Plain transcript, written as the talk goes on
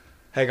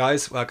Hey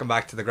guys, welcome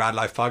back to the Grad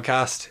Life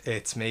podcast.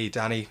 It's me,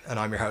 Danny, and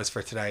I'm your host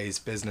for today's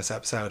business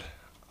episode.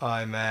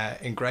 I'm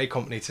in great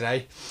company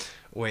today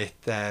with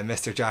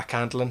Mr. Jack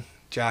Cantillon.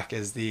 Jack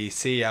is the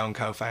CEO and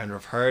co-founder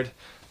of Herd,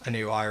 a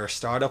new Irish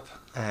startup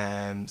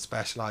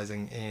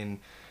specialising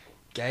in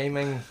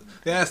gaming.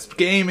 Yes,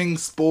 gaming,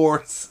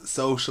 sports,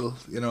 social,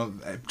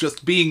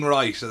 just being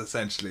right,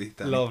 essentially.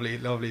 Danny.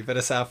 Lovely bit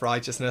of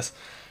self-righteousness.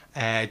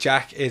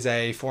 Jack is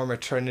a former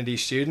Trinity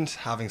student,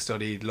 having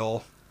studied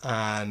law,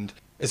 and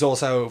is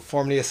also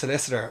formerly a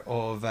solicitor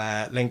of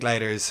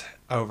Linklaters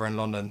over in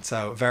London.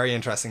 So very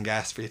interesting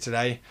guest for you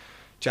today.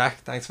 Jack,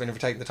 thanks for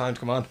taking the time to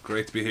come on.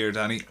 Great to be here,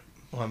 Danny.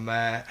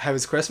 How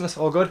was Christmas?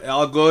 All good?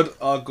 All good.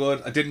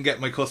 I didn't get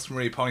my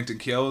customary pint and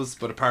Kyo's,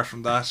 but apart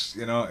from that,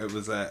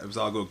 it was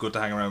all good. Good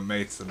to hang around with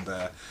mates and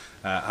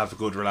have a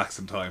good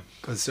relaxing time.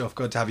 Good stuff.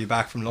 Good to have you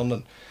back from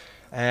London.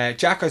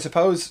 Jack, I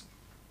suppose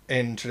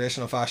in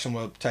traditional fashion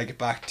we'll take it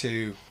back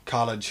to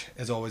college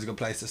is always a good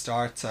place to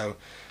start. So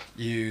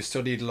you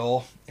studied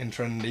law in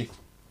Trinity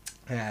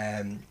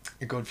a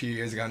good few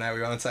years ago now.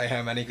 We won't say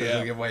how many because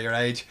we'll give away your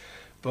age.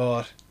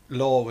 But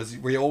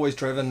were you always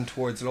driven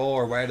towards law,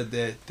 or where did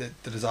the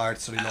desire to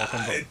study law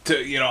come from?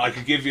 I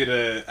could give you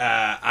the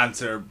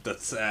answer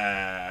that's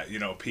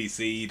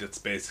PC. That's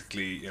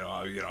basically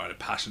I had a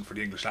passion for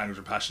the English language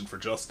and passion for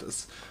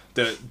justice.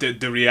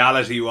 The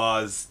reality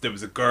was there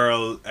was a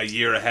girl a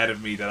year ahead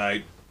of me that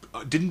I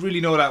didn't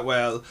really know that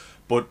well,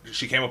 but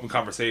she came up in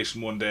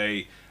conversation one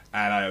day.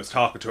 And I was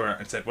talking to her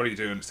and said, "What are you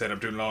doing?" She said, "I'm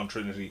doing law in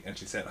Trinity." And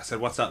I said,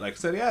 "What's that like?" I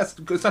said, "Yeah,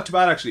 it's not too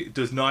bad actually.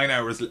 There's 9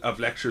 hours of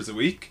lectures a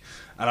week."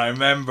 And I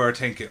remember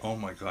thinking, "Oh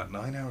my God,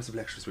 9 hours of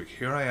lectures a week.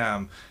 Here I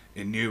am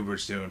in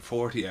Newbridge doing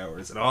 40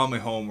 hours and all my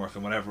homework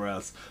and whatever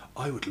else.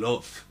 I would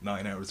love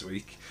 9 hours a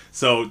week."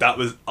 So that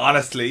was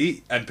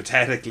honestly and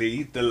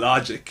pathetically the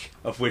logic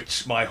of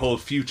which my whole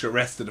future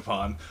rested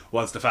upon,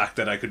 was the fact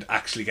that I could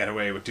actually get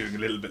away with doing a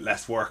little bit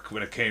less work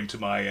when it came to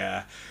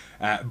my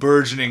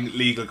burgeoning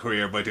legal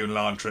career by doing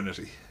law in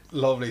Trinity.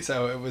 Lovely.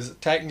 So it was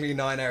technically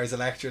 9 hours of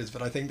lectures,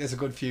 but I think there's a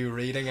good few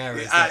reading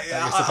hours that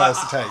you're supposed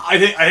to take. I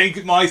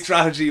think my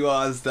strategy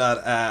was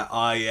that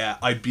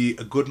I'd be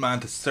a good man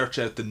to search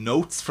out the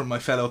notes from my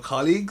fellow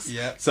colleagues.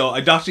 Yeah. So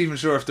I'm not even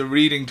sure if the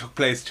reading took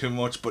place too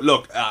much, but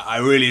look, I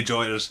really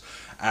enjoyed it.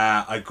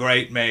 I had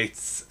great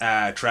mates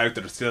throughout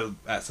that are still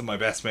some of my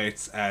best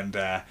mates, and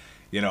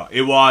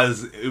it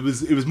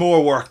was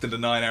more work than the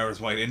 9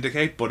 hours might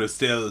indicate, but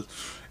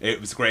it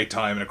was a great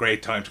time, and a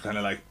great time to kind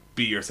of like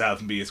be yourself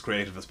and be as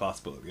creative as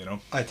possible,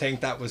 I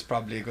think that was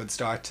probably a good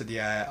start to the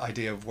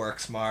idea of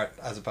work smart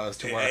as opposed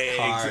to work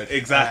hard.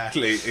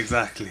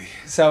 Exactly.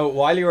 So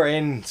while you were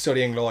in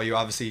studying law, you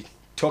obviously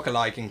took a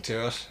liking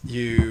to it.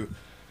 You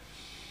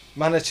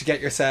managed to get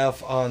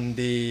yourself on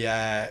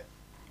the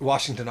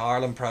Washington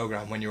Ireland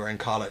program when you were in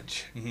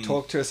college. Mm-hmm.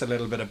 Talk to us a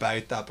little bit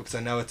about that, because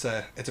I know it's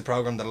a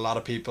program that a lot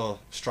of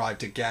people strive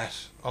to get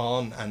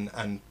on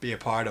and be a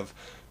part of,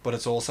 but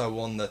it's also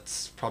one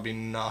that's probably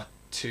not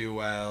too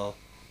well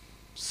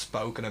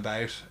spoken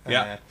about.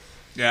 Yeah.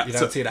 You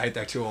don't see it out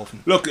there too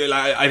often. Look,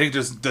 I think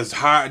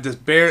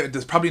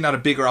there's probably not a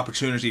bigger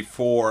opportunity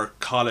for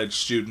college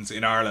students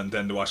in Ireland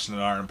than the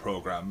Washington Ireland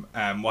program.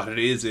 What it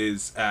is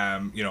it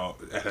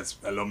has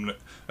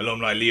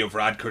alumni. Leo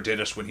Varadkar did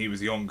it when he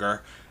was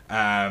younger.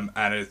 And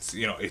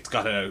it's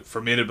got a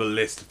formidable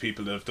list of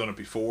people that have done it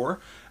before.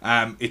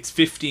 It's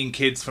 15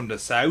 kids from the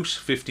south,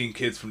 15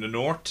 kids from the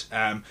north.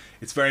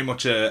 It's very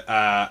much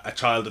a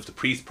child of the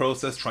Peace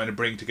process, trying to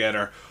bring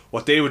together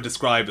what they would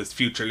describe as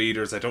future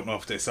leaders. I don't know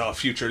if they saw a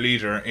future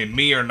leader in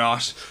me or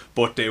not,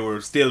 but they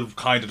were still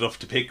kind enough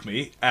to pick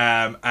me.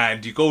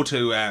 And you go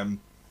to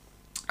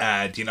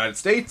the United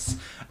States,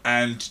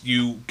 and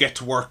you get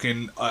to work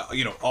in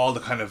all the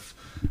kind of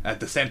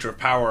at the center of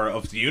power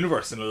of the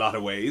universe in a lot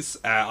of ways.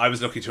 I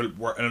was lucky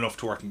enough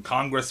to work in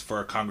Congress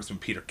for Congressman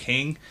Peter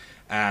King,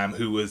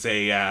 who was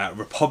a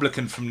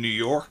Republican from New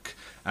York.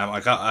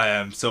 Not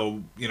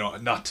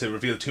to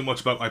reveal too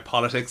much about my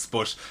politics,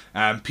 but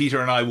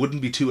Peter and I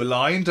wouldn't be too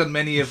aligned on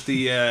many of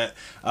the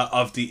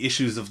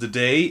issues of the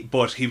day.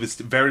 But he was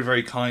very,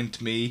 very kind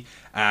to me.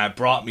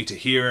 Brought me to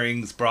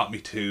hearings, brought me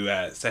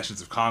to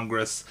sessions of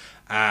Congress,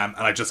 and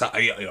I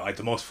had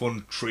the most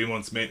fun 3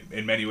 months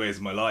in many ways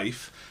of my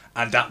life.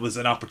 And that was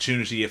an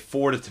opportunity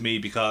afforded to me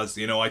because,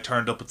 I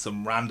turned up at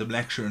some random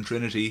lecture in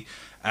Trinity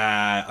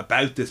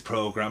about this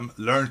program,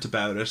 learnt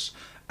about it,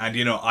 and,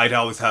 I'd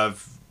always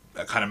have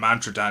a kind of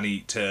mantra,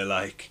 Danny, to,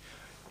 like,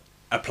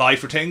 apply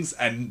for things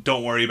and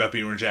don't worry about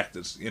being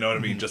rejected. You know what I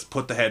mean? Just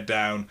put the head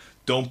down.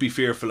 Don't be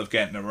fearful of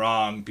getting it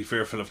wrong. Be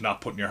fearful of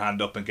not putting your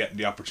hand up and getting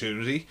the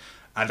opportunity.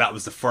 And that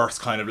was the first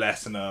kind of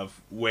lesson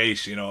of,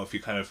 wait, if you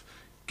kind of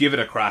give it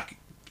a crack,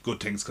 good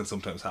things can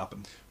sometimes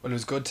happen. Well, it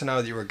was good to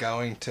know that you were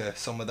going to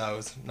some of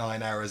those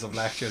 9 hours of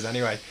lectures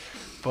anyway.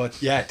 But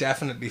yeah,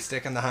 definitely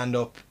sticking the hand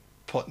up,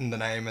 putting the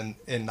name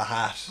in the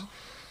hat,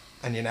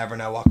 and you never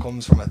know what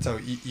comes from it. So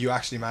you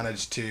actually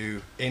managed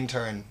to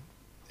intern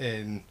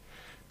in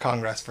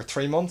Congress for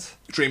 3 months?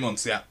 3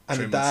 months, yeah.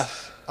 And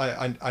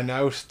I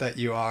note that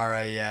you are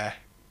a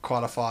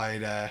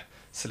qualified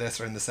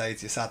solicitor in the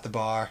States. You sat the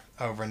bar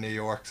over in New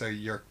York, so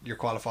you're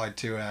qualified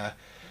to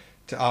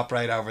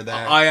operate over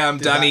there. I am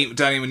Danny.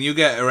 Danny, when you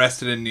get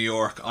arrested in New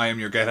York, I am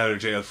your get out of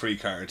jail free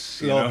card.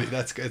 Lovely.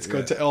 That's it's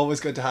good to always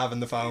good to have in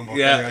the phone book.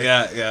 Yeah, anyway.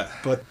 yeah.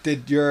 But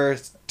did your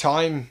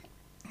time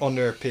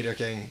under Peter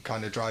King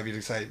kind of drive you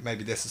to say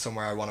maybe this is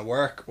somewhere I want to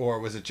work, or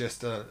was it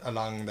just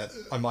along that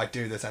I might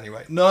do this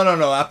anyway? No,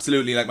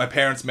 absolutely. Like, my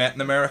parents met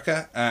in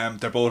America.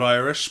 They're both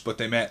Irish, but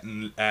they met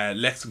in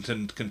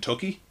Lexington,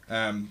 Kentucky.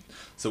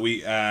 So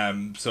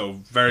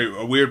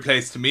a weird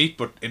place to meet,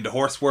 but in the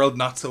horse world,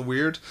 not so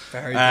weird.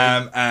 Very good.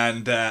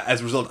 And as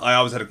a result, I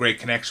always had a great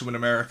connection with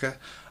America.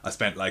 I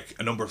spent like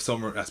a number of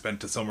summers. I spent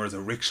the summer as a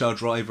rickshaw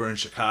driver in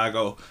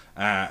Chicago.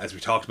 As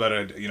we talked about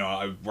it,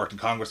 I worked in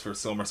Congress for a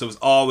summer, so it was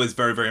always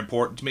very, very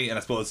important to me. And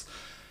I suppose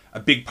a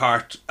big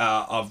part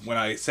of when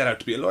I set out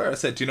to be a lawyer, I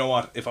said, you know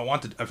what, if I'm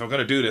going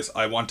to do this,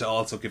 I want to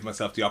also give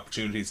myself the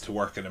opportunities to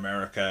work in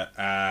America.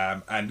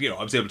 And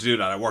I was able to do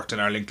that. I worked in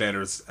our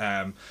Linklaters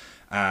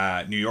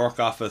New York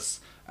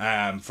office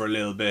for a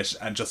little bit,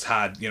 and just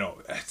had,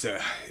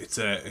 it's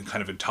a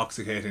kind of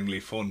intoxicatingly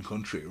fun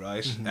country,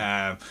 right? Mm-hmm.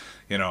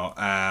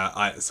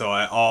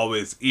 I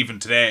always, even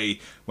today,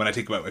 when I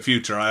think about my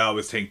future, I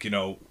always think,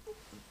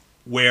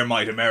 where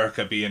might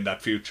America be in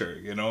that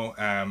future,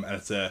 and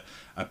it's a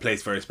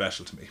place very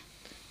special to me.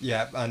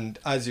 Yeah, and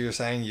as you were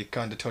saying, you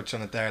kind of touched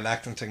on it there,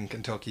 Lexington,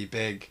 Kentucky,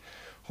 big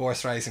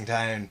horse racing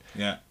town.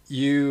 Yeah.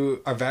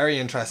 You are very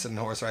interested in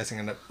horse racing,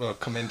 and we'll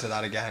come into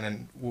that again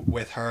and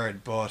with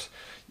Herd, but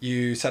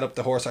you set up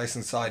the Horse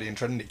Racing Society in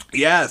Trinity.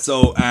 Yeah,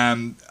 so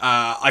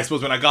I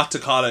suppose when I got to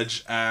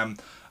college,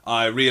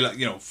 I realized,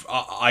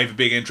 I have a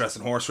big interest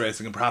in horse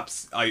racing, and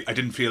perhaps I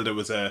didn't feel there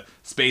was a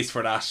space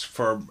for that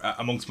for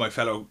amongst my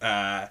fellow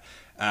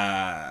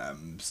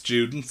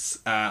students.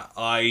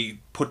 I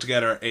put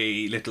together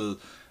a little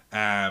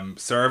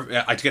survey.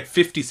 I had to get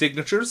 50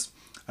 signatures,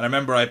 and I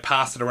remember I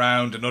passed it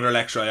around. Another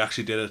lecture I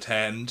actually did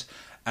attend,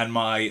 and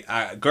my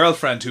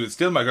girlfriend, who is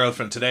still my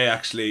girlfriend today,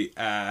 actually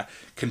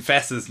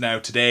confesses now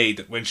today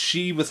that when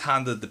she was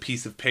handed the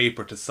piece of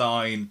paper to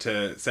sign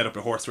to set up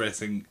a horse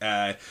racing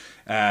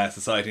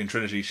society in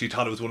Trinity, she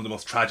thought it was one of the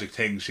most tragic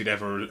things she'd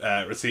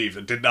ever received,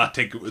 and did not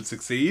think it would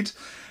succeed.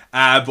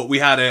 But we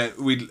had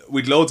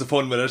we'd loads of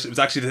fun with it. It was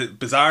actually,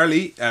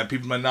 bizarrely,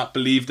 people might not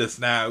believe this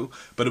now,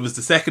 but it was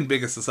the second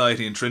biggest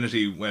society in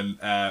Trinity when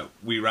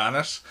we ran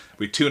it.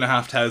 We had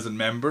 2,500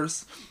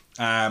 members,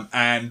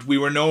 and we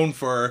were known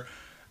for,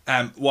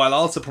 while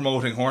also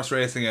promoting horse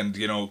racing and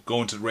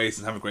going to the races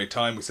and having a great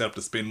time, we set up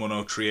the Spin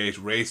 1038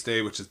 race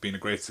day, which has been a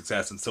great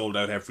success and sold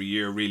out every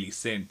year really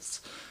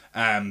since.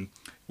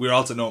 We were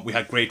also known, we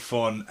had great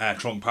fun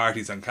throwing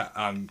parties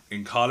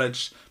in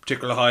college.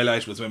 Particular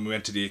highlight was when we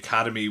went to the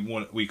academy.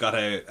 We got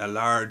a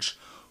large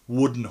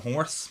wooden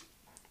horse,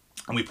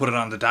 and we put it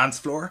on the dance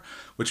floor,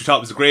 which we thought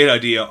was a great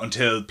idea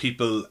until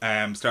people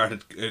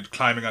started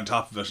climbing on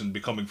top of it and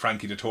becoming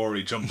Frankie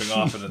Dettori, jumping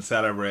off it and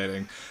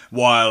celebrating,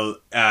 while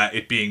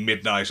it being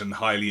midnight and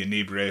highly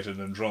inebriated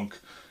and drunk.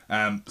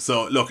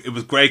 So look, it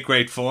was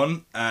great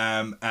fun,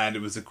 and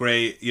it was a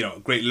great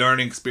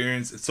learning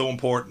experience. It's so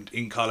important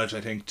in college,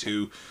 I think,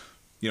 to,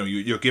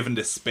 you're given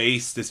this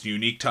space, this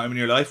unique time in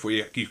your life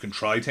where you can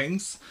try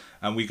things,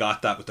 and we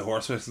got that with the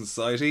Horse Racing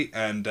Society,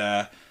 and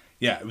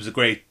it was a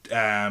great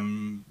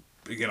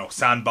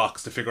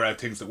sandbox to figure out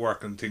things that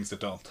work and things that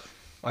don't.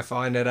 I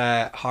find it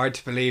hard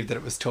to believe that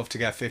it was tough to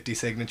get 50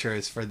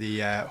 signatures for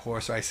the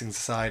Horse Racing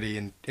Society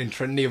in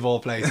Trinity, of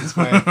all places,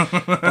 where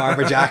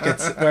barber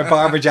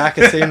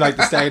jackets seem like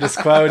the status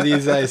quo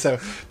these days, so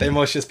they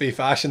must just be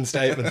fashion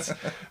statements.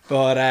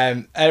 But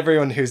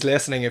everyone who's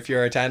listening, if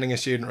you're attending a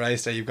student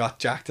race day, you've got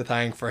Jack to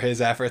thank for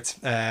his efforts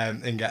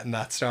in getting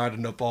that started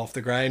and up off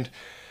the ground.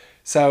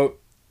 So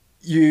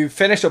you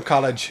finished up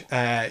college,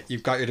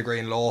 you've got your degree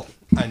in law,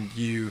 and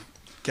you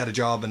get a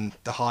job in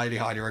the highly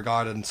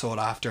regarded and sought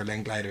after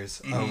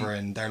Linklaters over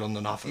in their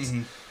London office.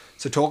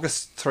 So talk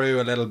us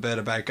through a little bit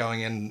about going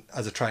in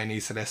as a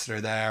trainee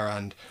solicitor there,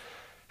 and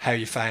how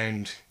you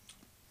found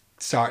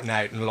starting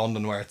out in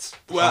London, where it's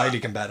highly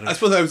competitive. I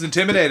suppose I was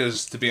intimidated,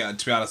 to be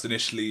honest,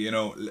 initially.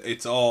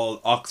 It's all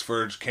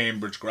Oxford,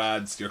 Cambridge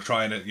grads. You're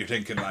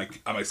thinking,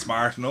 like, am I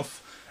smart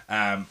enough?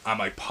 Am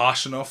I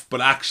posh enough?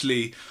 But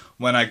actually,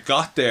 when I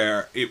got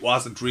there, it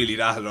wasn't really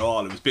that at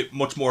all. It was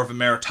much more of a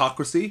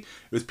meritocracy. It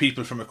was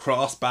people from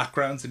across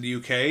backgrounds in the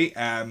UK.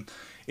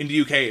 In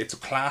the UK, it's a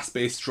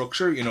class-based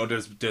structure.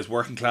 There's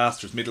working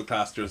class, there's middle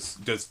class,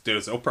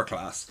 there's upper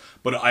class.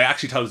 But I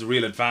actually thought it was a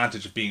real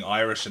advantage of being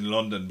Irish in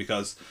London,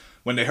 because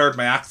when they heard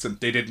my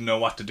accent, they didn't know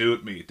what to do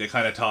with me. They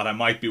kind of thought I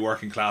might be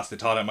working class. They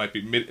thought I might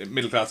be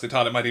middle class. They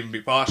thought I might even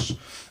be posh.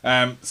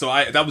 So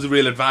that was a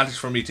real advantage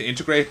for me to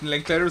integrate in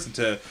Linklaters and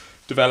to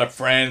develop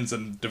friends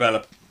and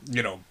develop,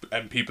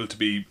 and people to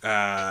be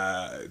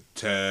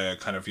to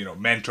kind of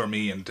mentor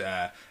me and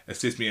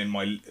assist me in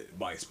my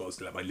I suppose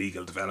my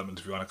legal development,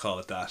 if you want to call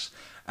it that.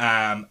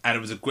 And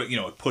it was a great,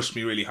 it pushed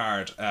me really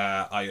hard.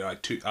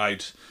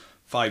 I'd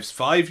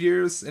 5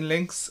 years in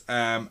links,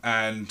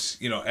 and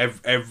you know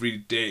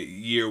every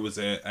year was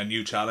a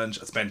new challenge.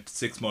 I spent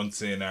 6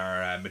 months in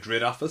our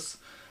Madrid office,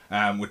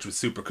 which was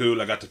super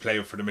cool. I got to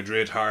play for the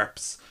Madrid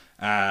Harps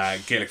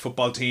Gaelic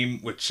football team,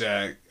 which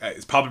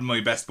is probably my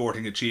best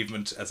sporting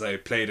achievement, as I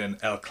played in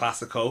El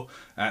Clasico,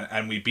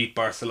 and we beat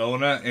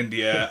Barcelona in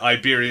the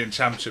Iberian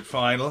Championship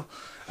final.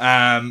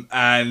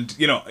 And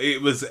you know,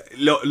 it was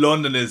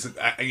London is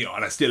you know,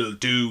 and I still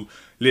do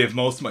live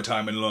most of my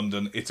time in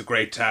London. It's a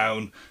great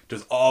town.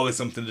 There's always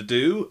something to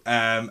do,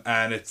 and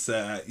it's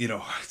you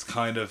know, it's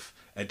kind of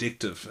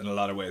addictive in a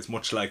lot of ways,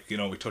 much like, you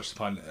know, we touched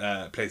upon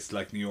places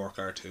like New York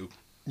are too.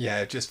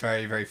 Yeah, just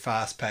very, very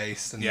fast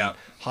paced and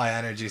high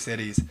energy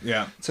cities.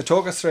 Yeah. So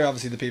talk us through,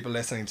 obviously the people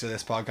listening to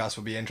this podcast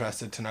will be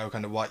interested to know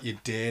kind of what you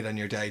did on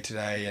your day to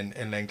day in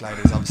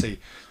Linklaters. Obviously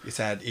you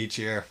said each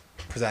year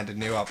presented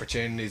new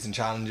opportunities and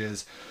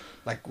challenges.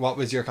 Like, what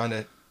was your kind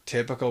of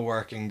typical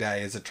working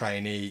day as a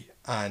trainee,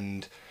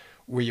 and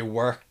were you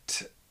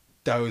worked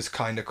those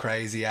kind of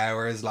crazy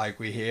hours like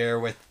we hear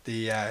with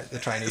the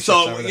traineeships?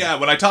 So yeah,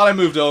 when I thought I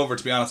moved over,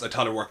 to be honest, I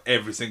thought I worked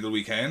every single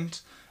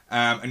weekend.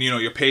 And you know,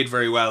 you're paid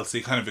very well, so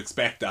you kind of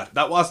expect that.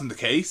 That wasn't the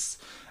case.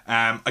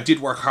 I did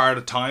work hard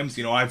at times.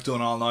 You know, I've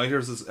done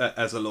all-nighters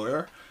as a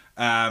lawyer.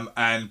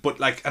 But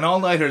like an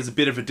all-nighter is a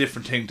bit of a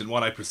different thing than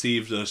what I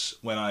perceived it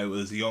when I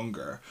was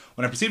younger.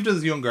 When I perceived it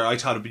as younger, I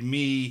thought it'd be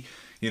me,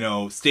 you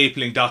know,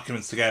 stapling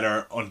documents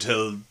together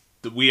until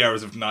the wee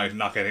hours of the night and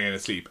not getting any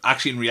sleep.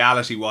 Actually, in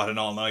reality, what an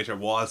all-nighter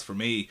was for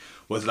me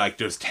was like,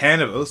 there's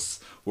 10 of us,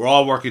 we're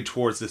all working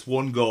towards this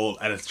one goal,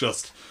 and it's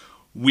just,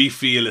 we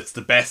feel it's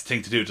the best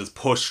thing to do, just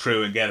push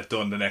through and get it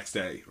done the next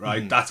day,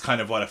 right? That's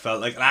kind of what it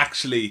felt like. And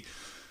actually,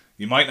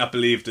 you might not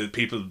believe that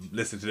people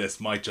listening to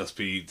this might just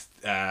be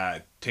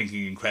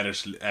thinking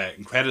incredulously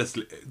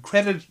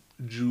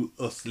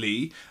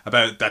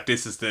about that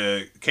this is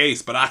the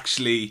case, but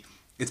actually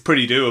it's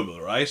pretty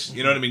doable, right?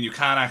 You know what I mean? You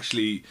can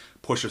actually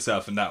push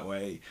yourself in that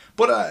way.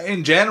 But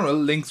in general,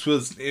 Links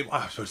was,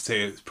 I would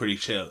say it was pretty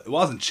chill. It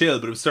wasn't chill,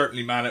 but it was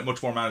certainly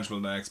much more manageable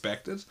than I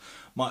expected.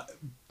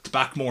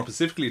 Back more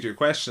specifically to your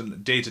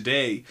question, day to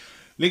day,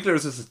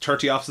 Linklaters is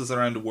 30 offices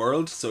around the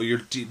world, so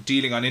you're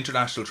dealing on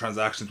international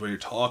transactions where you're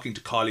talking to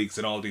colleagues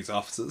in all these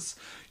offices.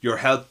 You're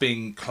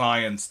helping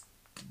clients,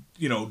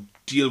 you know,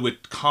 deal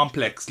with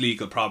complex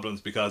legal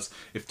problems, because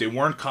if they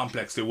weren't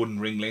complex, they wouldn't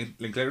ring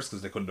Linklaters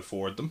because they couldn't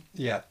afford them.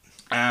 Yeah.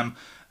 And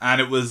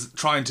it was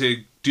trying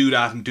to do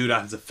that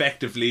as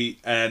effectively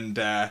and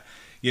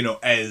you know,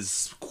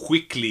 as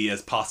quickly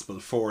as possible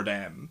for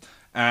them.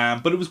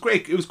 But it was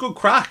great. It was good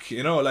crack,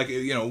 you know. Like,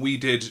 you know, we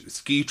did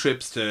ski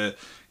trips to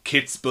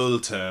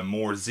Kitzbühel, to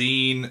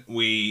Morzine.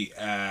 We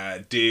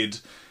did,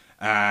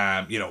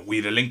 you know,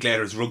 we had a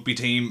Linklaters rugby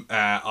team.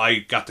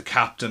 I got the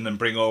captain and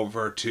bring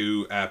over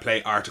to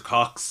play Arthur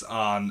Cox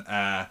on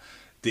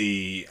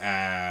the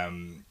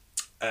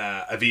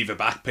Aviva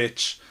back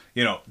pitch.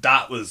 You know,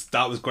 that was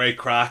great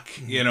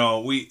crack. You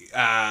know,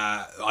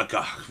 I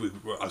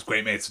was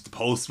great mates with the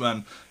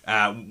postman,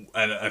 and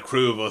a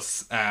crew of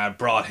us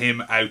brought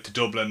him out to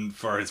Dublin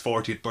for his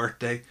 40th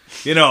birthday.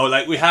 You know,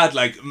 like, we had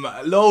like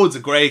loads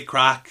of great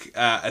crack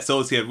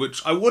associated,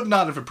 which I would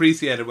not have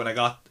appreciated when I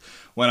got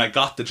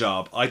the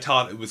job. I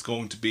thought it was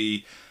going to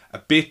be a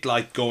bit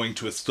like going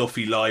to a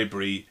stuffy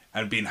library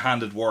and being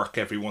handed work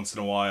every once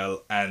in a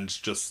while and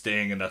just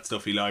staying in that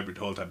stuffy library the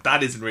whole time.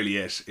 That isn't really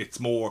it. It's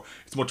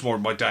much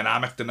more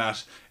dynamic than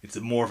that. It's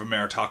more of a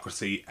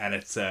meritocracy, and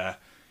it's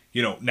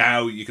you know,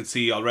 now you can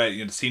see already,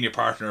 you know, the senior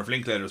partner of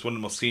Linklaters, one of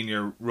the most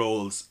senior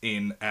roles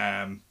in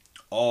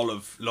all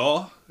of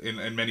law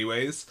in many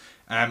ways,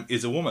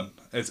 is a woman.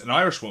 It's an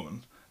Irish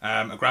woman.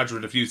 A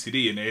graduate of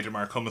UCD in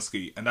Ademar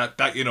Cumasky, and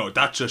that you know,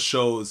 that just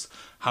shows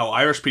how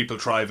Irish people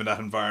thrive in that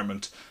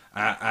environment.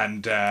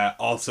 And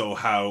also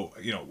how,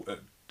 you know,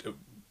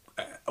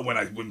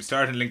 when we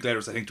started in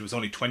Linklaters, I think there was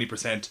only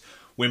 20%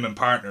 women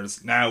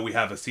partners. Now we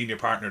have a senior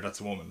partner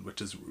that's a woman,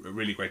 which is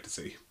really great to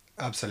see.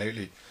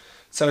 Absolutely.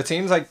 So it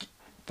seems like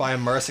by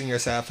immersing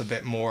yourself a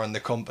bit more in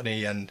the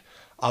company, and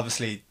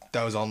obviously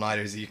those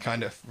all-nighters, you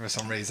kind of, for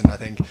some reason, I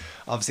think,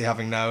 obviously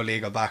having no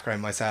legal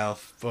background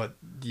myself, but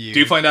you... Do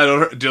you find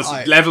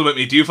that, level with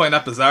me, do you find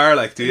that bizarre?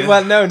 Like, do you?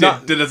 Well, no,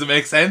 not... Does it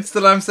make sense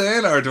that I'm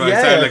saying, or do I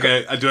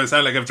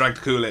sound like I've drank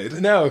the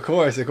Kool-Aid? No, of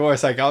course.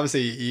 Like,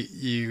 obviously,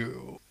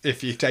 you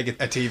if you take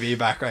a TV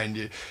background,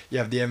 you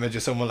have the image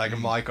of someone like a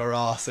Michael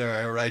Ross or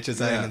a Rachel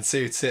Zane in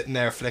suits sitting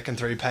there flicking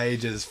through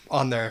pages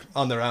on their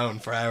own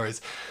for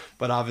hours.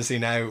 But obviously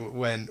now,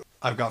 when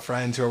I've got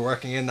friends who are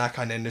working in that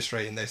kind of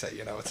industry, and they say,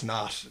 you know, it's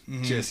not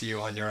just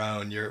you on your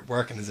own, you're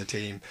working as a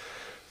team.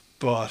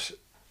 But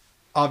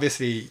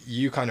obviously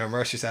you kind of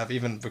immerse yourself,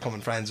 even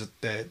becoming friends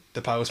with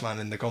the postman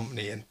in the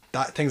company, and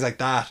that things like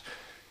that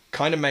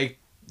kind of make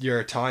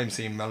your time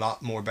seem a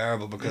lot more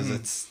bearable, because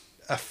it's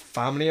a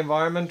family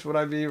environment. Would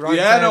I be right?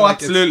 Yeah, no,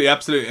 like,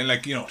 absolutely. And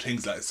like, you know,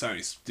 things like,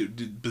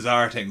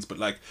 bizarre things, but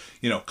like,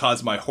 you know,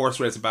 cause my horse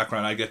racing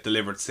background, I get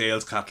delivered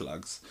sales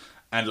catalogs.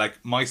 and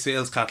like my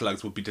sales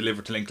catalogs would be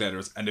delivered to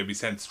Linklaters and they'd be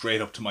sent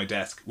straight up to my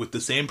desk with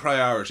the same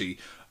priority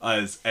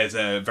as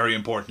a very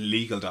important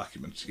legal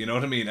document. You know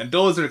what I mean? And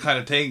those are the kind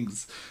of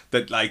things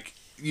that like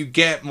you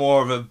get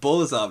more of a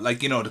buzz of.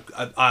 Like, you know,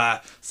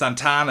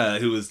 Santana,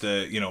 who was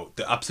the, you know,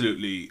 the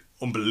absolutely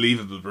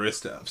unbelievable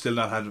barista. I've still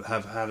not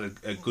had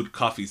a good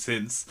coffee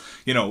since.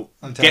 You know,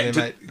 I'm telling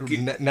you,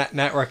 mate,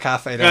 Network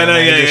Cafe.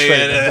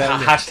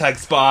 Hashtag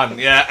spawn.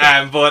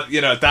 Yeah, but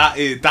you know that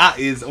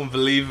is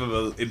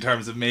unbelievable in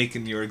terms of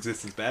making your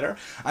existence better.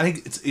 I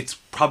think it's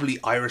probably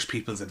Irish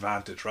people's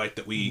advantage, right?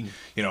 That we,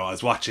 you know, I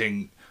was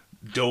watching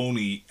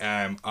Donny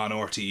on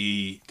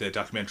RTE, the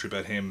documentary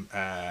about him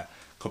a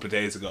couple of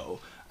days ago,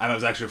 and I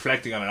was actually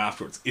reflecting on it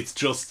afterwards. It's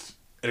just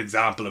an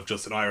example of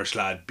just an Irish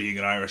lad being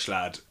an Irish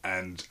lad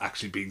and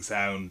actually being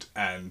sound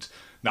and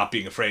not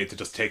being afraid to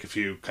just take a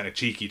few kind of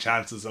cheeky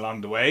chances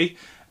along the way.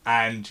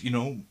 And, you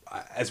know,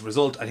 as a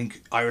result, I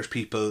think Irish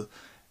people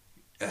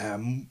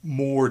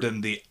more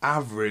than the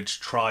average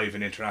thrive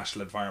in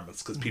international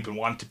environments because people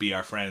want to be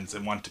our friends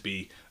and want to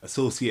be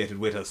associated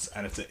with us,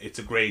 and it's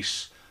a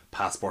great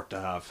passport to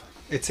have.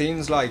 It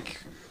seems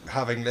like,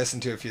 having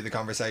listened to a few of the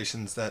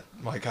conversations that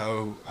my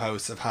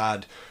co-hosts have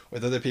had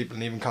with other people,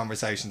 and even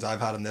conversations I've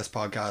had on this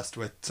podcast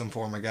with some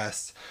former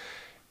guests,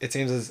 it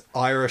seems as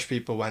Irish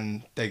people,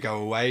 when they go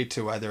away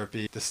to whether it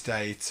be the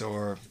States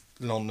or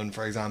London,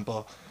 for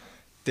example,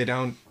 they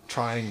don't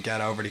try and get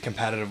overly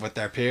competitive with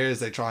their peers.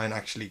 They try and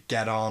actually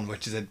get on,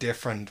 which is a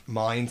different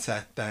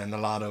mindset than a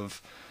lot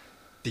of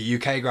the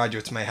UK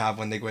graduates may have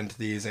when they go into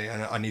these.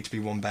 I need to be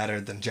one better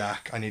than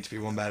Jack. I need to be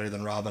one better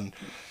than Robin.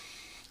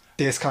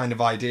 This kind of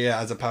idea,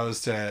 as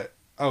opposed to,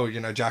 oh, you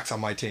know, Jack's on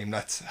my team,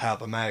 let's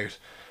help him out,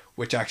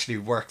 which actually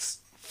works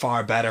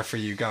far better for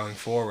you going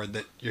forward,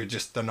 that you're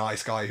just the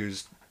nice guy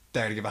who's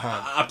there to give a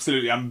hand.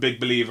 Absolutely. I'm a big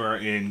believer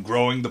in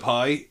growing the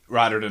pie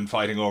rather than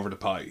fighting over the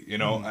pie, you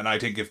know. And I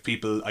think if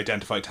people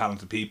identify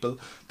talented people,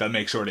 they'll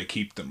make sure they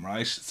keep them,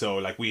 right? So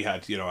like we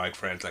had, you know, I had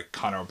friends like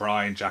Conor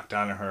O'Brien, Jack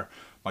Danaher,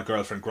 my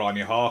girlfriend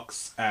Grania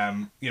Hawkes,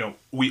 you know,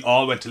 we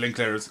all went to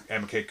Linklaters,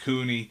 Emma Kate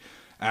Cooney.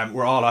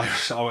 We're all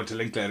Irish, all went to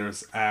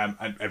Linklaters,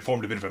 and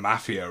formed a bit of a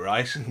mafia,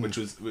 right? Which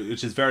is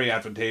very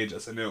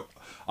advantageous. And you know,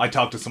 I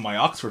talked to some of my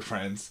Oxford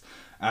friends,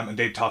 and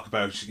they'd talk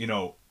about, you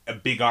know, a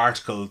big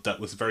article that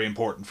was very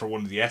important for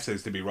one of the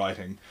essays they'd be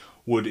writing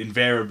would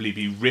invariably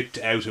be ripped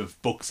out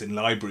of books in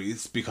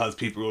libraries because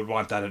people would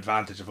want that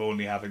advantage of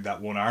only having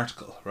that one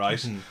article,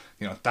 right?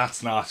 You know,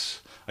 that's not.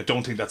 I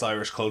don't think that's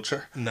Irish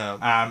culture. No.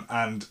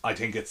 And I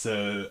think it's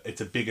a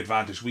big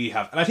advantage we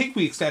have, and I think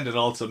we extend it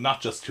also not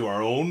just to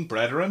our own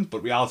brethren,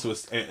 but we also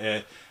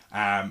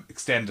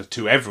extend it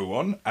to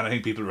everyone, and I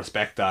think people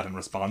respect that and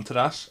respond to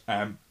that,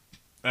 and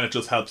it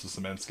just helps us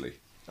immensely.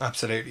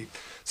 Absolutely.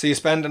 So you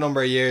spend a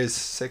number of years,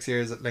 6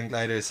 years at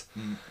Linklaters,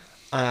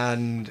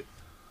 and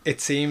it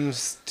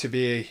seems to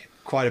be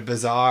quite a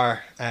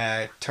bizarre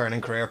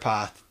turning career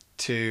path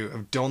to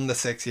have done the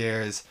 6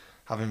 years,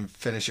 having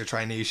finished your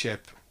traineeship,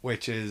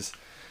 which is,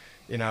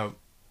 you know,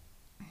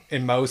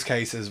 in most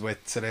cases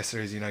with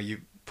solicitors, you know, you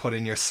put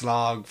in your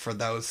slog for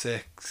those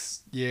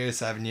 6 years,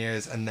 7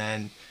 years, and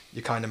then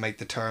you kind of make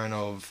the turn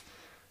of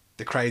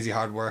the crazy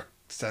hard work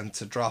tends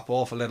to drop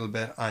off a little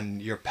bit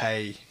and your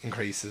pay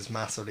increases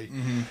massively.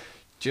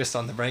 Just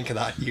on the brink of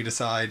that, you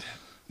decide,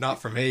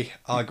 not for me,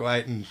 I'll go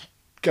out and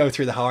go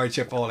through the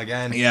hardship all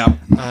again. Yeah.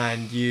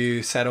 And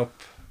you set up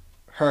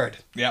Herd.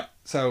 Yeah.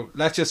 So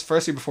let's just,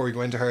 firstly, before we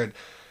go into Herd,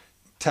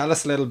 tell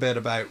us a little bit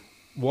about,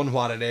 one,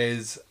 what it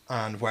is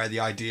and where the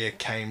idea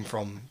came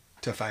from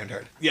to found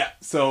Herd. Yeah,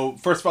 so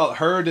first of all,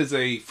 Herd is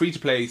a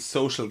free-to-play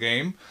social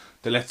game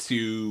that lets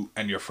you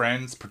and your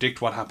friends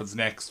predict what happens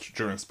next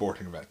during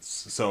sporting events.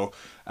 So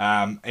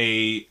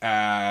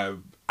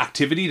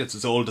activity that's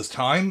as old as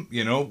time,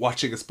 you know,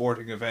 watching a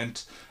sporting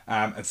event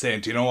and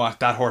saying, do you know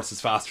what, that horse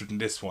is faster than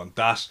this one,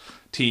 that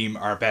team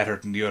are better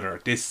than the other,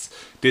 this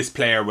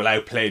player will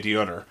outplay the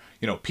other.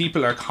 You know,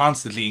 people are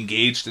constantly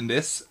engaged in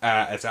this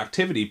as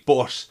activity,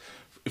 but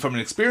from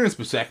an experience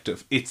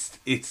perspective, it's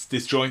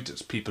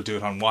disjointed. People do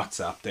it on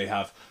WhatsApp. They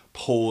have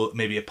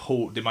maybe a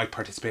poll. They might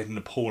participate in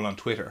a poll on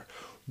Twitter.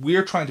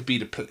 We're trying to be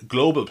the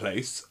global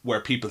place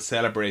where people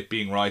celebrate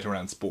being right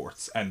around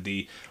sports, and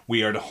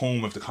we are the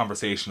home of the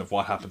conversation of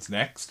what happens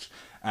next.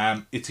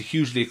 It's a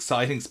hugely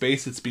exciting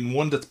space. It's been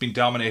one that's been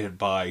dominated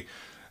by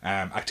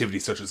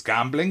activities such as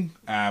gambling.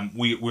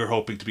 We're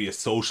hoping to be a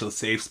social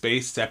safe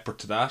space separate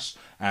to that.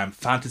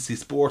 Fantasy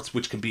sports,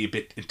 which can be a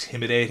bit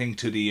intimidating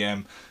to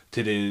the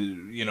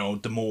you know,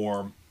 the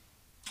more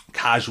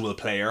casual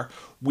player.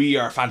 We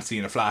are fantasy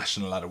in a flash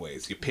in a lot of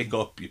ways. You pick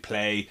up, you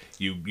play,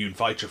 you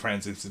invite your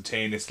friends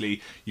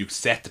instantaneously, you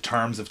set the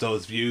terms of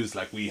those views.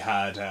 Like we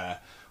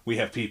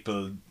have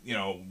people, you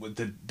know, with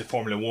the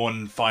Formula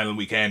 1 final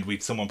weekend,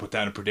 we'd someone put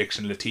down a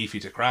prediction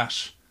Latifi to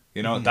crash.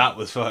 You know, that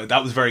was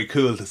very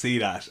cool to see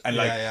that. And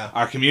like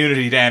our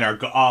community then are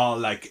all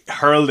like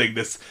hurling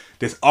this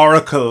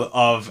oracle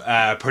of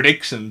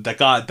prediction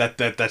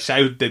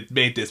that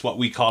made this what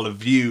we call a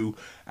view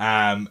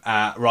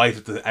right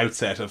at the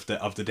outset of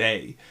the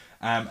day.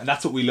 And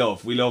that's what we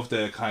love. We love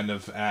the kind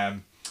of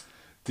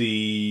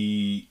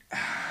the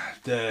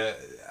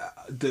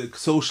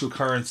social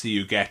currency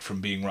you get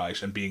from being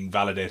right and being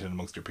validated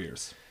amongst your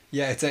peers.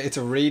 Yeah, it's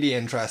a really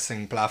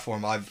interesting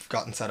platform. I've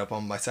gotten set up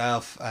on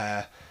myself,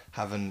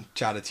 having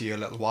chatted to you a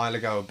little while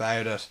ago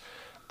about it,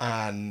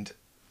 and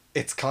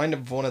it's kind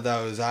of one of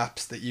those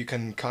apps that you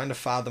can kind of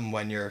fathom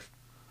when you're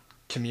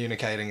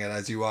communicating it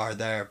as you are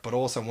there, but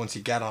also once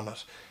you get on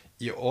it,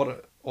 you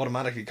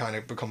automatically kind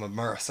of become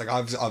immersed. Like,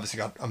 I've obviously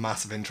got a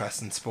massive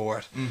interest in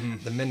sport.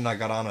 The minute I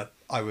got on it,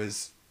 I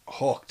was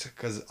hooked,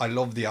 because I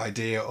love the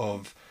idea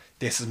of,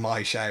 this is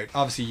my shout.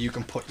 Obviously you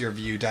can put your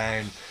view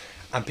down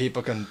and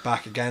people can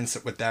back against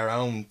it with their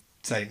own,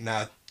 say,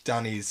 nah,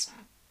 Danny's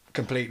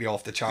completely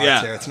off the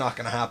charts here, it's not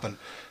going to happen.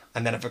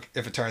 And then if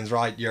it turns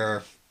right,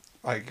 your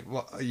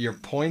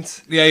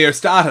points, your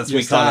status,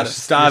 your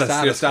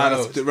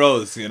status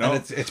rose, you know.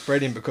 And it's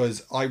brilliant,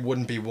 because I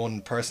wouldn't be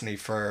one personally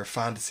for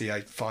fantasy.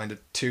 I find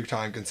it too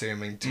time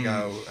consuming to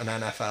go an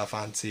NFL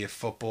fantasy, a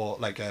football,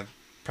 like a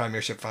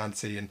Premiership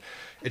fantasy, and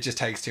it just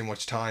takes too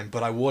much time.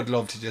 But I would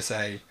love to just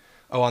say,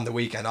 oh, on the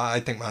weekend, I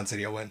think Man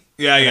City will win.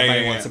 Yeah.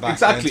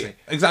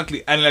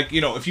 Exactly. And, like,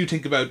 you know, if you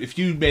think about, if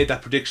you made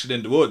that prediction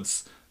in the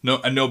woods,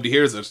 and nobody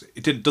hears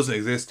it, doesn't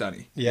exist,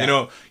 Danny. Yeah. You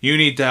know, you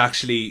need to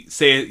actually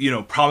say it, you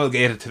know,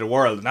 promulgate it to the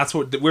world, and that's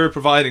what we're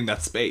providing,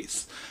 that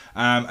space.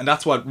 And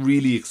that's what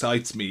really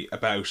excites me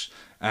about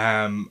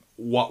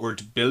what we're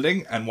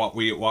building and what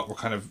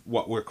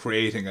we're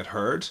creating at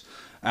Herd.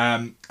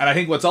 And I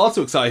think what's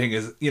also exciting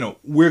is, you know,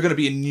 we're going to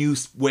be a new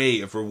way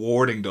of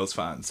rewarding those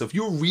fans. So if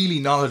you're really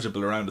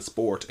knowledgeable around a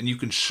sport and you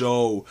can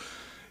show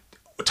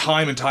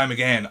time and time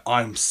again,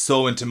 I'm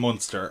so into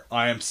Munster,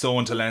 I am so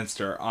into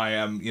Leinster,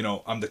 I'm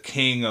the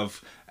king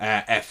of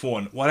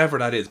F1, whatever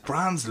that is,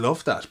 brands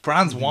love that.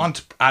 Brands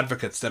want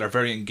advocates that are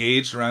very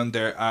engaged around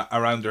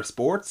their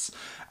sports.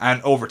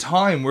 And over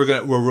time,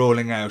 we're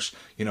rolling out,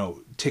 you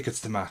know, tickets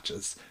to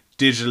matches,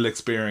 digital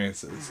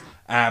experiences,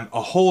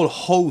 a whole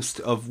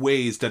host of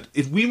ways that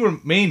we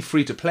remain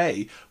free to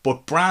play,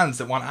 but brands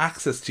that want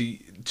access to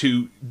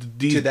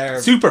their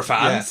super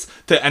fans,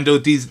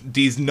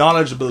 these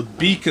knowledgeable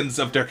beacons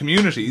of their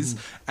communities,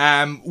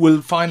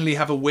 will finally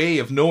have a way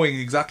of knowing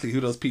exactly who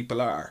those people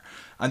are.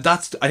 And I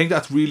think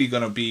that's really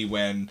going to be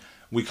when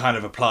we kind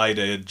of apply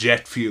the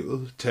jet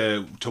fuel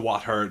to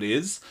what Herd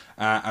is,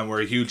 and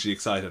we're hugely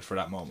excited for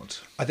that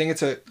moment. I think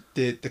it's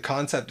the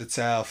concept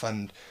itself,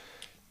 and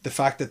the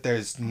fact that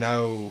there's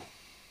no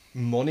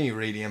money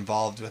really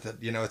involved with it.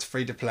 You know, it's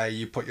free to play,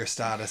 you put your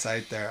status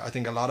out there. I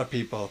think a lot of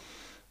people,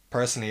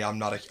 personally, I'm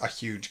not a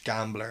huge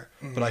gambler,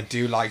 but I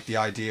do like the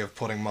idea of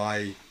putting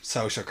my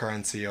social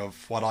currency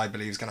of what I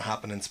believe is going to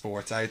happen in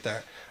sports out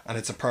there, and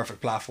it's a perfect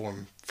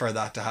platform for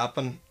that to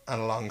happen.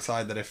 And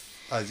alongside that,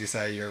 if, as you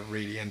say, you're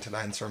really into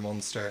Leinster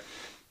Munster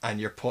and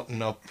you're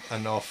putting up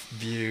enough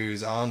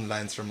views on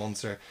Leinster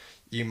Munster,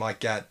 you might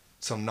get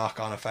some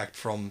knock-on effect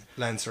from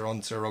Leinster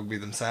Ulster Rugby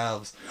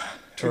themselves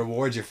to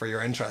reward you for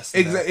your interest.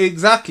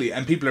 Exactly,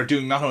 and people are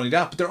doing not only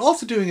that, but they're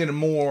also doing it in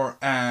more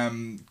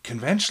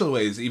conventional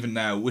ways even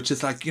now, which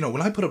is like, you know,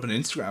 when I put up an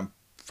Instagram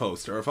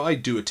post, or if I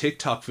do a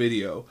TikTok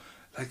video,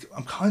 like,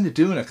 I'm kind of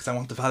doing it because I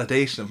want the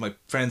validation of my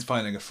friends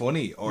finding it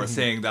funny, or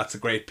saying that's a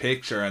great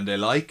picture and they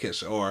like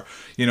it, or,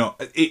 you know,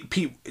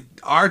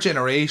 our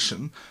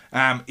generation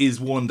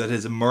is one that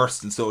is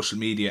immersed in social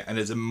media and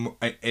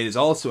is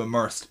also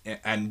immersed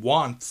and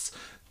wants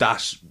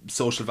that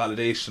social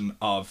validation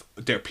of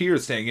their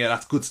peers saying, yeah,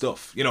 that's good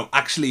stuff. You know,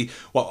 actually,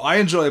 what I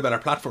enjoy about our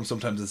platform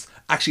sometimes is,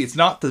 actually, it's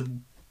not the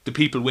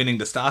people winning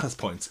the status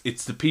points,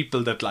 it's the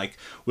people that, like,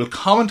 will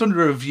comment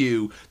under a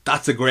review,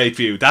 that's a great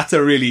view, that's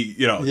a really,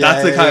 you know,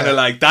 that's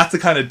a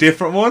kind of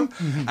different one.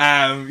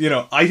 You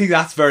know, I think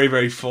that's very,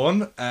 very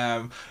fun.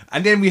 And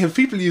then we have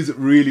people use it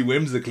really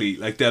whimsically,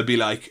 like they'll be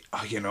like,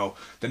 oh, you know,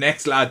 the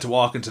next lad to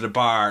walk into the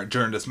bar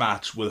during this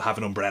match will have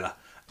an umbrella.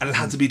 And it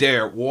has to be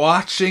there,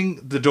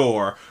 watching the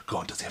door,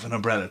 going, does he have an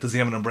umbrella? Does he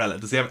have an umbrella?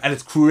 Does he have? And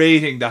it's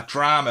creating that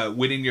drama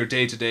within your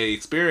day-to-day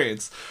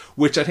experience,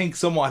 which I think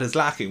somewhat is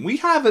lacking. We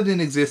have it in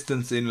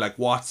existence in, like,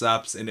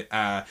 WhatsApps,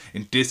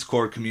 in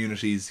Discord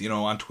communities, you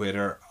know, on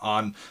Twitter,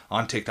 on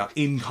TikTok,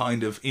 in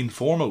kind of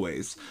informal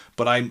ways.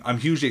 But I'm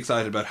hugely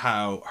excited about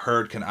how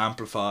Herd can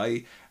amplify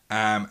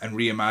and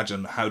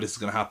reimagine how this is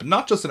going to happen,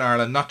 not just in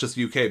Ireland, not just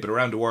UK, but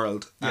around the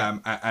world,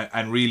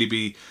 and really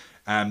be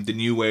the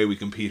new way we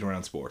compete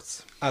around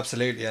sports.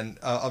 Absolutely, and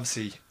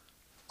obviously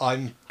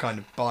I'm kind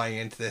of buying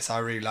into this. I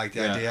really like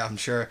the idea. I'm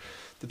sure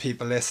the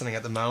people listening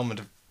at the moment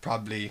have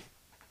probably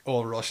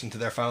all rushing to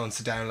their phones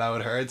to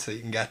download Herd, so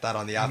you can get that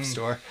on the App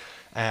Store.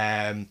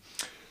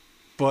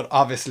 But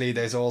obviously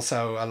there's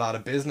also a lot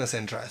of business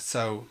interest.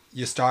 So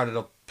you started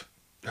up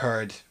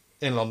Herd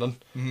in London,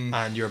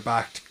 and you're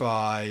backed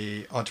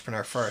by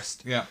Entrepreneur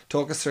First. Yeah.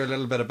 Talk us through a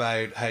little bit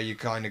about how you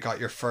kind of got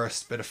your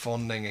first bit of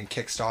funding and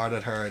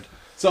kick-started Herd.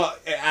 So,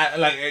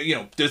 you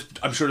know,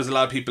 I'm sure there's a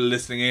lot of people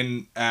listening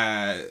in,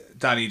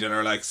 Danny, that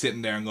are, like,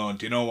 sitting there and going,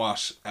 do you know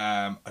what?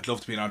 I'd love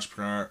to be an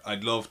entrepreneur.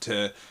 I'd love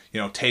to, you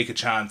know, take a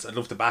chance. I'd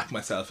love to back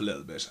myself a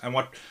little bit. And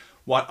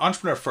what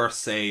Entrepreneur First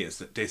say is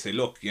that they say,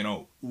 look, you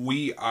know,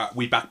 we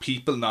back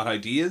people, not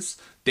ideas.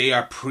 They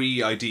are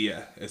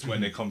pre-idea is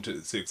when they come to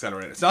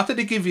Accelerator. It's not that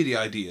they give you the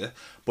idea,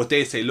 but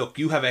they say, look,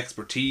 you have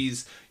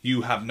expertise,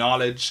 you have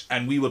knowledge,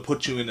 and we will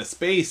put you in a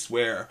space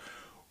where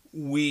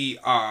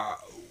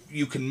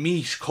you can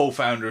meet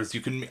co-founders,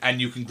 you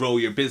can grow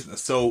your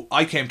business. So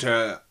I came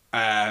to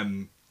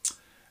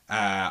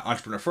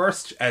Entrepreneur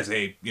First as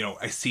a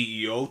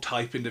CEO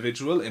type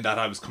individual, in that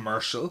I was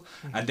commercial,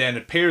 and then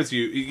it pairs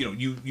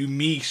you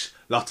meet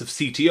lots of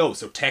CTOs,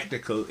 so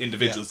technical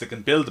individuals that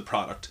can build the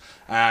product,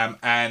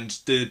 and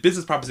the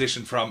business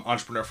proposition from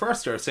Entrepreneur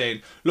First are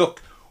saying,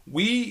 look,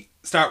 we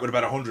start with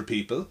about 100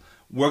 people,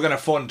 we're going to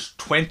fund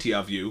 20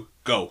 of you,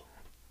 go.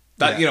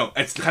 That, you know,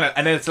 it's kind of,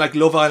 and then it's like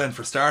Love Island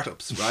for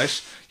startups,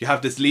 right? You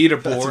have this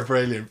leaderboard. That's a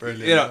brilliant.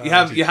 You know,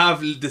 you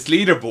have this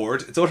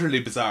leaderboard. It's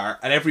utterly bizarre,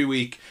 and every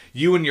week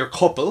you and your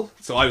couple.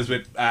 So I was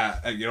with,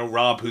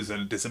 Rob, who's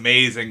this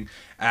amazing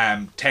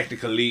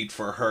technical lead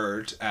for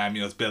Herd.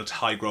 Has built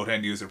high growth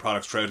end user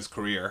products throughout his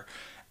career,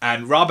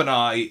 and Rob and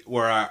I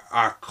were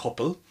our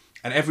couple.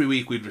 And every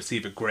week we'd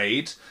receive a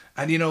grade,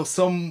 and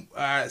some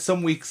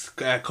weeks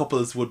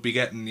couples would be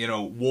getting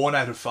 1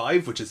 out of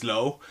 5, which is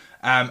low.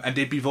 And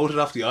they'd be voted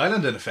off the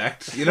island, in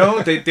effect.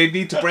 They'd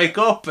need to break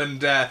up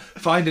and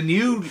find a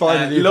new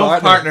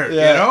love partner.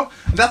 And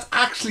that's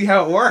actually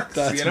how it works.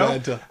 That's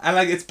mental. And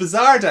like, it's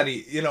bizarre,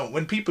 Danny.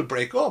 When people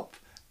break up,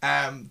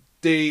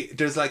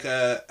 there's like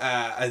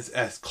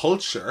a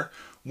culture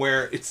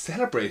where it's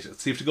celebrated.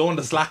 So you have to go in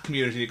the Slack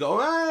community and you go,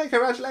 "Hey,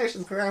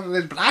 congratulations!"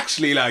 But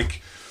actually,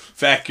 like,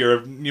 feck,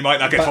 you might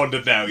not get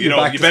funded now. You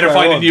better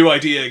find a new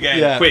idea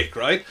again, quick,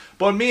 right?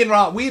 But me and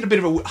Rob, we had a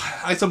bit of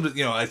I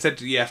said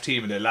to the EF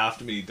team, and they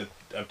laughed at me that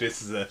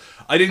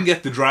I didn't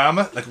get the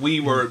drama. Like, we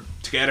were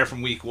together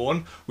from week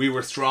one. We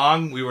were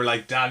strong. We were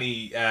like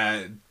Danny.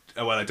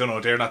 Well, I don't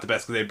know. They're not the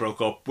best because they broke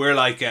up. We're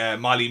like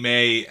Molly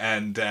May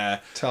and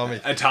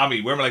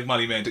Tommy. We're like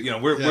Molly May.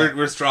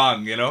 We're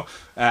strong.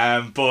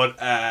 But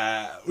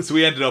so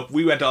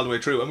we went all the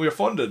way through, and we were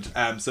funded.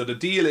 So the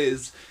deal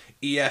is,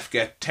 EF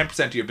get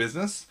 10% of your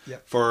business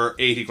for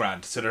 80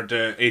 grand. So they're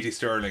the 80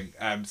 sterling.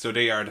 So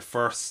they are the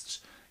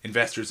first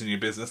investors in your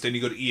business. Then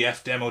you go to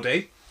EF Demo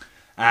Day,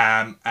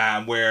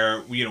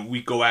 where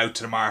we go out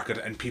to the market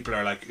and people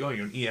are like, "Oh,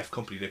 you're an EF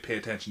company." They pay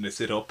attention. They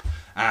sit up.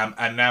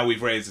 And now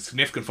we've raised a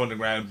significant funding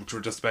round, which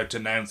we're just about to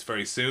announce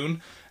very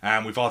soon.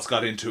 We've also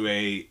got into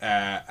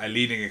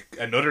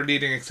another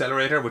leading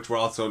accelerator, which we're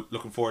also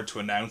looking forward to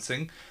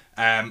announcing.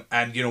 And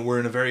we're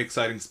in a very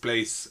exciting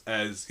space,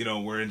 as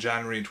we're in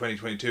January in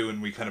 2022,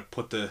 and we kind of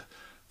put the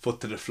foot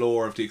to the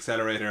floor of the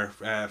accelerator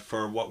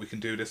for what we can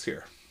do this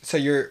year. So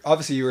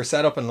you were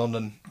set up in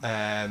London.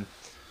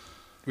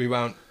 We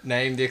won't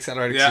name the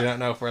accelerator because you don't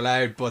know if we're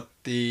allowed, but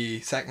the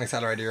second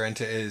accelerator you're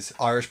into is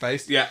Irish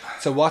based. Yeah.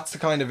 So what's the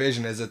kind of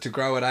vision? Is it to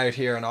grow it out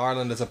here in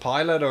Ireland as a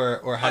pilot,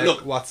 or how?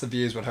 What's the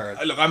views with her?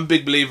 Look, I'm a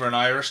big believer in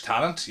Irish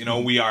talent.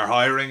 We are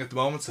hiring at the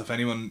moment, so if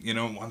anyone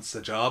wants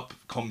a job,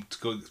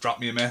 drop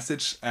me a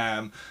message. Do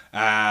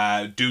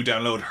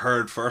download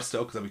Herd first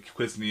though, because I'll be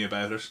quizzing you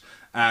about it.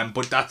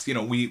 But that's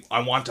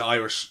I want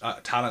Irish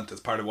talent as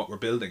part of what we're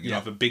building.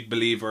 I'm a big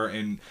believer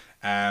in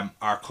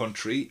our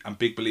country. I'm a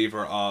big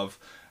believer of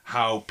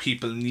how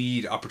people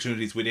need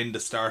opportunities within the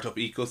startup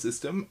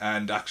ecosystem,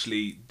 and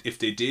actually, if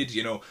they did,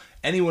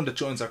 anyone that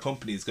joins our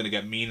company is going to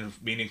get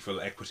meaningful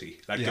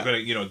equity. Like, they're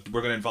going to,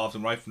 we're going to involve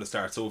them right from the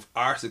start. So if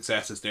our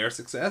success is their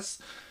success,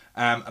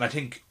 and I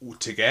think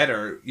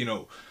together,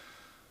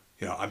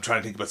 I'm trying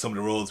to think about some of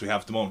the roles we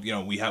have at the moment.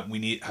 We have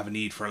a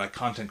need for like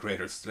content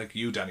creators like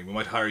you, Danny. We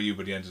might hire you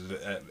by the end of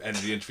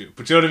the interview.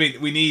 But you know what I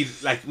mean?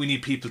 We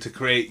need people to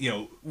create.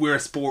 We're a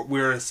sport.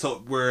 We're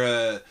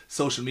a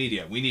social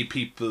media. We need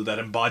people that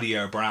embody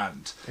our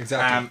brand.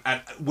 Exactly.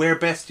 And where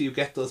best do you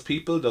get those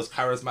people? Those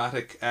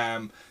charismatic,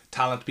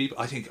 talent people.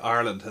 I think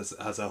Ireland has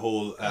a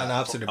whole an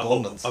absolute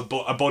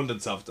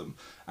abundance of them.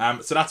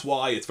 So that's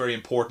why it's very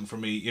important for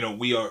me.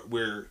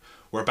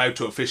 We're about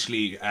to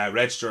officially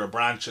register a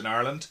branch in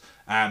Ireland.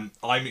 I'm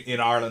in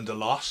Ireland a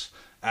lot,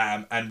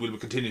 and will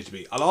continue to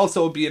be. I'll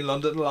also be in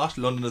London a lot.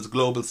 London is a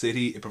global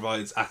city. It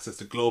provides access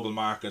to global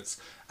markets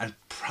and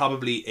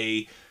probably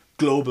a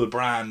global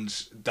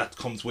brand that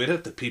comes with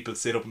it, that people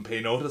sit up and pay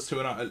notice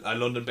to a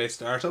London-based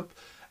startup.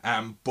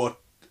 But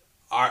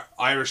our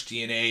Irish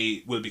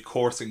DNA will be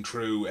coursing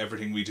through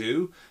everything we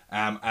do,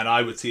 and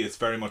I would see it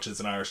very much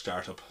as an Irish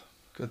startup.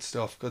 Good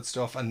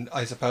stuff. And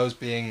I suppose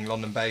being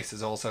London-based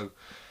is also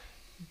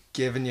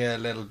given you a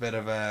little bit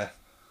of a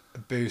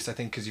boost, I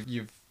think, because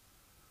you've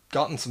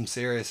gotten some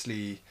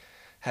seriously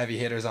heavy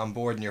hitters on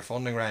board in your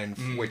funding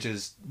round, which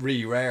is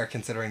really rare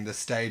considering the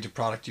stage of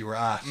product you were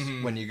at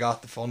when you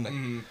got the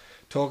funding.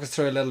 Talk us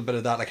through a little bit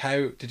of that. Like,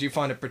 how did you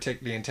find it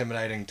particularly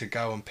intimidating to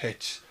go and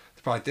pitch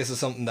the product? This is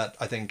something that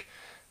I think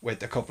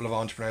with a couple of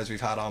entrepreneurs we've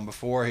had on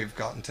before who've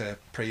gotten to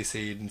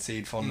pre-seed and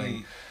seed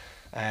funding,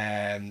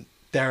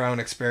 their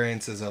own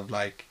experiences of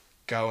like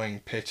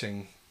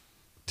pitching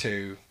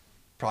to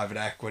private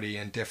equity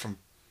and different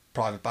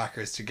private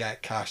backers to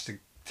get cash to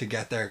to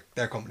get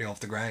their company off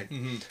the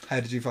ground. How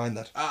did you find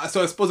that?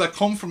 So I suppose I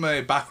come from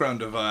a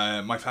background of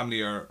my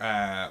family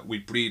we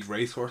breed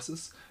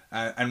racehorses,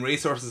 and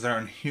racehorses are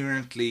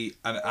inherently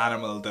an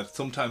animal that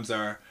sometimes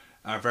are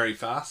very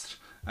fast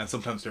and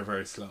sometimes they're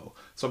very slow.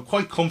 So I'm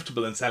quite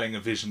comfortable in selling a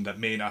vision that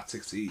may not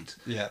succeed.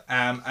 Yeah.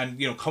 And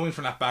coming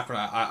from that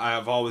background, I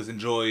have always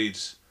enjoyed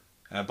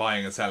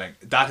buying and selling.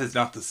 That is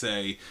not to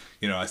say,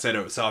 I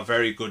saw a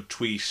very good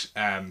tweet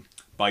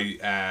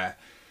by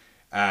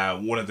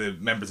one of the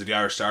members of the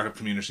Irish startup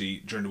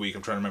community during the week.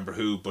 I'm trying to remember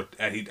who, but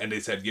and they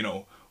said,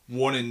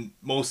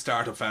 most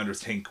startup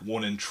founders think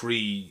 1 in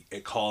 3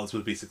 calls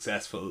will be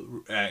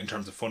successful in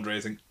terms of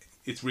fundraising.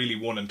 It's really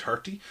 1 in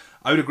 30.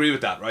 I would agree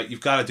with that, right? You've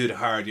got to do the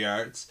hard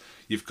yards.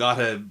 You've got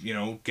to,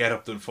 get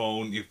up the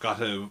phone. You've got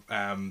to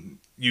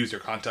use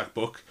your contact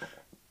book.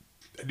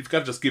 And you've got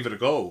to just give it a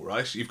go,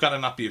 right? You've got to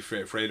not be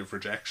afraid of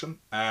rejection.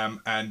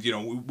 And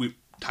we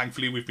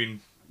thankfully we've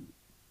been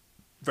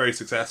very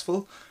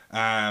successful.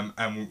 And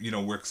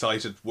we're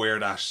excited where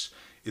that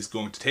is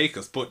going to take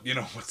us. But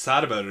what's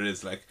sad about it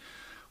is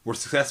we're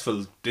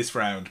successful this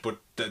round, but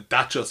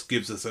that just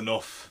gives us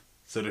enough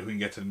so that we can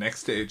get to the next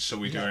stage, so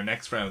we do our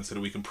next round, so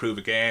that we can prove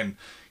again.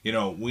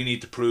 We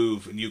need to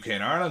prove in UK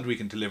and Ireland we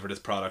can deliver this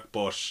product,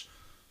 but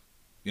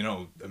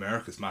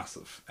America's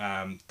massive.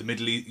 The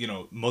Middle East,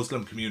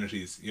 Muslim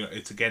communities,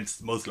 it's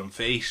against Muslim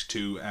fate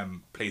to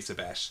place a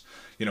bet.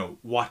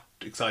 What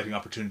exciting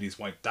opportunities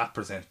might that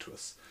present to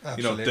us?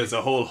 Absolutely. There's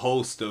a whole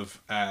host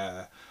of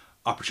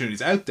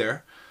opportunities out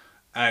there.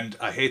 And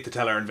I hate to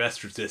tell our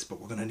investors this,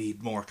 but we're going to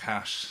need more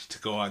cash to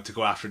go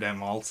after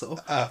them also.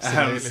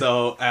 Absolutely.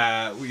 So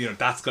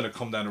that's going to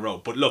come down the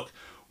road. But look,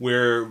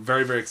 we're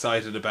very, very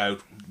excited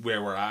about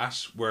where we're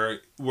at.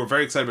 We're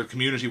very excited about the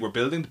community we're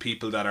building, the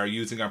people that are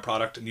using our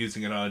product and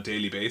using it on a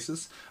daily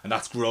basis, and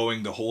that's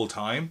growing the whole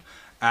time.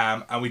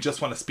 And we just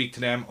want to speak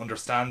to them,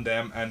 understand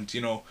them, and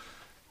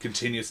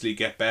continuously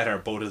get better,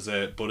 both as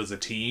a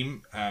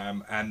team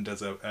and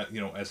as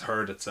as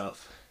Herd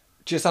itself.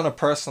 Just on a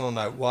personal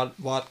note,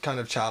 what kind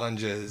of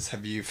challenges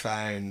have you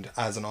found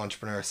as an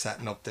entrepreneur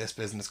setting up this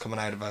business, coming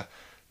out of a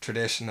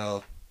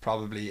traditional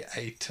probably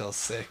 8 till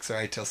 6 or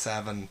 8 till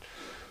 7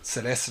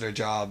 solicitor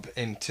job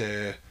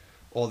into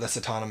all this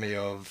autonomy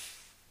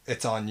of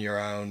it's on your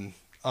own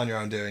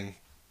doing,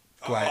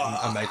 go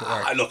out and make it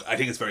work? Look, I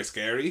think it's very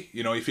scary.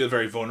 You feel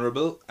very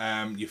vulnerable.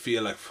 You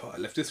feel like,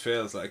 if this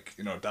fails,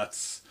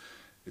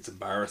 it's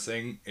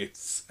embarrassing.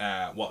 It's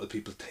what will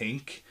people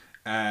think?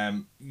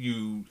 I'm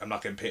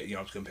not getting paid.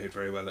 I'm getting paid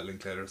very well at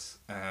Linklaters.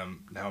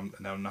 Now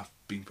I'm not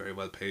being very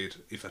well paid,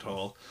 if at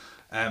all.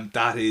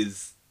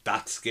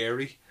 That's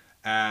scary.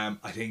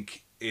 I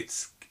think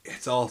it's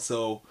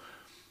also,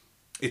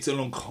 it's an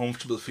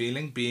uncomfortable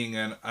feeling being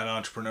an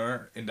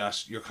entrepreneur, in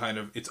that you're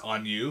it's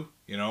on you.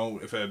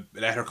 If a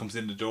letter comes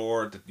in the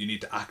door that you need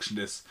to action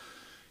this,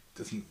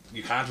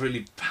 you can't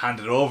really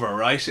hand it over,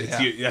 right?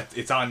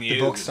 It's on you.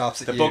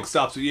 The buck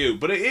stops with you.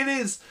 But it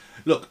is.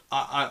 Look,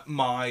 I'd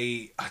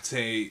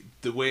say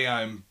the way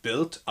I'm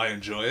built, I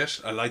enjoy it.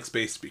 I like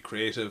space to be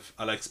creative.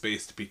 I like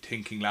space to be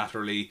thinking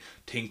laterally,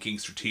 thinking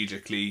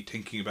strategically,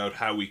 thinking about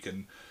how we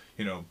can,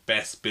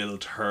 best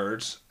build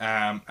Herd.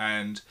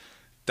 And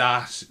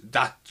that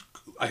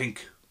I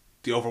think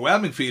the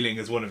overwhelming feeling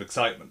is one of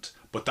excitement.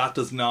 But that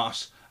does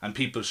not, and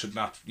people should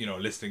not,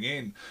 listening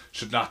in,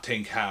 should not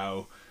think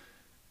how,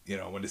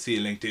 when they see a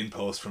LinkedIn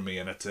post from me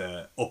and it's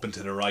up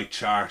into the right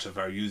chart of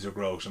our user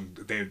growth, and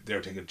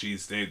they're thinking,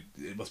 geez,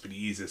 it must be the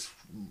easiest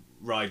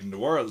ride in the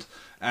world.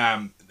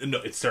 No,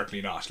 it's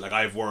certainly not.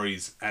 I have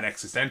worries, and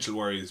existential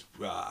worries,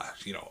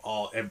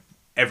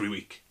 every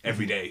week,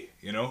 every day,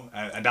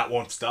 and that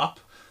won't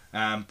stop.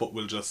 But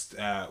we'll just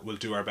we'll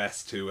do our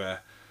best to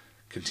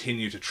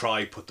continue to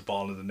try put the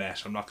ball in the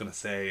net. I'm not going to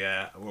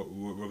say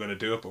we're going to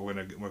do it, but we're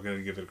going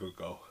to give it a good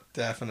go.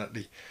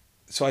 Definitely.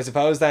 So I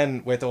suppose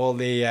then, with all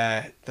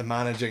the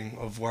managing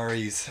of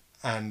worries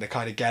and the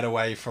kind of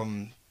getaway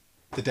from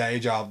the day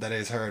job that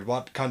is Herd,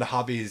 what kind of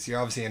hobbies? You're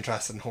obviously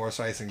interested in horse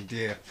racing. Do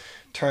you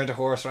turn to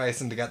horse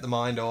racing to get the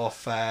mind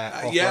off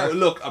work?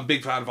 Look, I'm a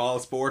big fan of all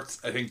sports.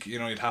 I think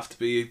you'd have to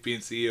being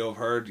CEO of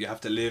Herd. You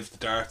have to live the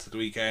darts at the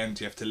weekend.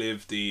 You have to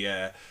live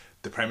the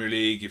Premier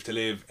League. You have to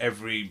live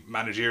every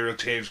managerial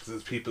change, because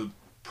there's people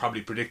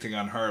probably predicting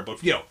on her. But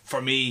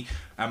for me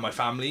and my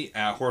family,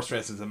 horse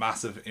racing is a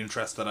massive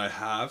interest that I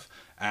have.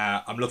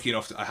 I'm lucky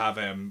enough I have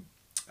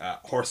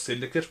Horse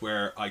Syndicate,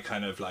 where I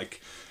kind of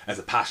as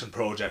a passion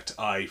project,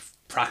 I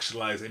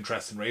fractionalize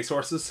interest in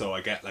racehorses. So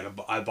I get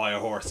I'll buy a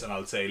horse and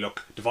I'll say,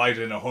 look, divide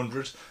it in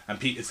 100,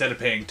 and instead of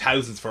paying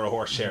thousands for a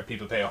horse share,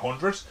 people pay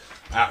 100,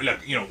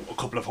 a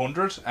couple of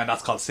hundred, and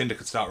that's called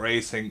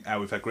Syndicate.Racing.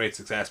 We've had great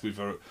success. We've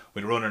a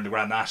runner in the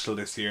Grand National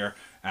this year.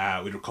 We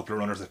had a couple of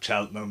runners at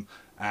Cheltenham.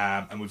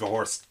 And we've a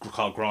horse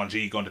called Grand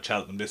G going to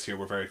Cheltenham this year.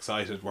 We're very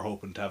excited. We're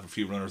hoping to have a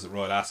few runners at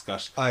Royal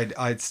Ascot.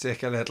 I'd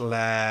stick a little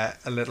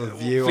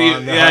view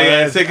on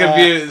the stick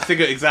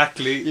a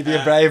exactly. You'd be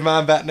a brave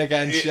man betting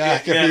against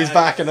Jack if he's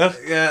backing it.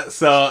 Yeah,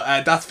 so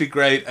that's be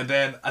great. And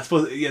then I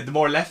suppose the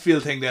more left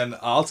field thing then I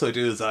also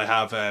do is I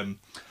have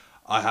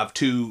I have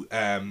two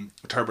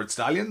turbid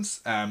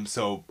stallions.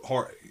 So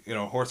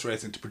horse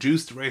racing, to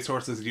produce the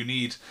racehorses, you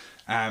need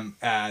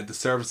the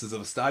services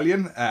of a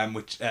stallion,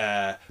 which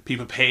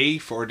people pay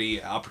for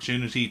the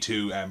opportunity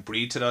to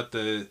breed to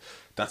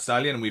that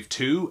stallion. And we've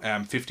two,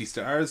 50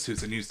 Stars,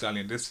 who's a new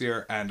stallion this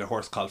year, and a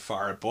horse called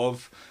Far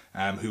Above,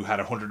 who had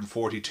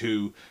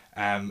 142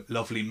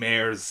 lovely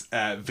mares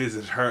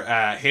visit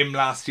him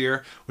last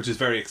year, which is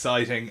very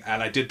exciting.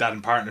 And I did that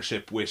in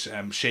partnership with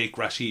Sheikh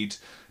Rashid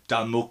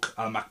Dalmuk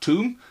Al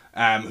Maktoum,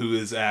 who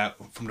is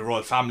from the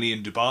royal family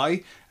in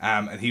Dubai,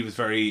 and he was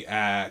very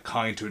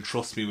kind to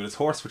entrust me with his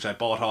horse, which I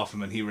bought off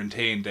him, and he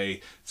retained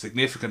a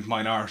significant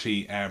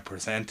minority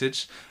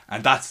percentage,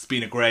 and that's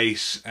been a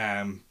great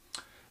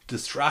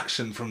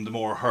distraction from the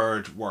more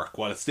herd work.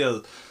 While it's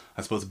still,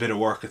 I suppose, a bit of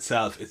work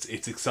itself,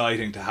 it's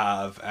exciting to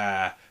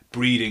have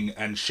breeding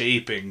and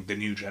shaping the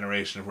new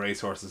generation of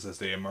racehorses as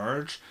they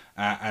emerge,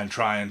 and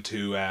trying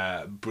to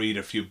breed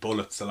a few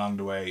bullets along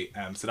the way.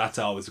 So that's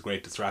always a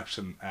great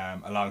distraction,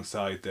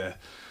 alongside the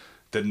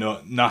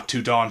not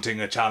too daunting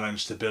a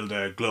challenge to build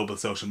a global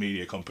social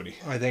media company.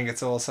 I think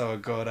it's also a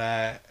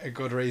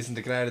good reason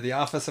to get out of the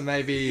office and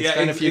maybe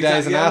spend a few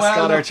days in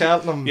Ascot or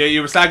Cheltenham. Yeah,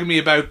 you were slagging me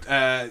about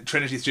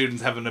Trinity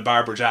students having a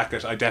Barbour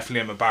jacket. I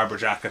definitely am a Barbour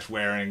jacket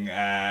wearing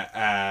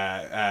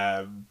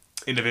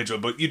individual,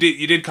 but you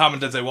did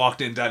comment as I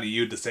walked in, Danny,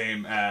 you had the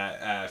same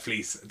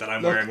fleece that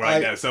I'm wearing right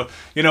now, so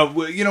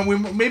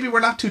we're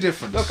not too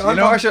different. Look,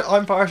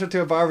 I'm partial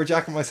to a Barbour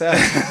jacket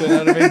myself. You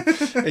know what I mean?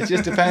 It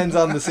just depends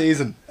on the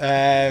season.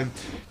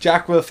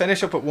 Jack, we'll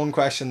finish up with one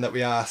question that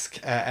we ask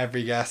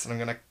every guest, and I'm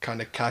going to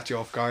kind of catch you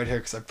off guard here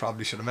because I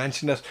probably should have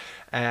mentioned it,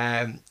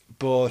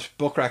 but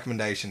book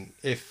recommendation.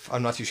 If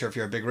I'm not too sure if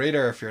you're a big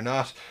reader, if you're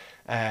not,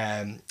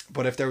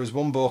 but if there was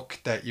one book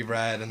that you've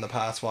read in the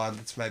past while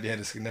that's maybe had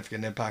a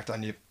significant impact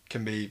on you,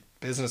 can be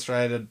business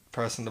related,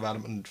 personal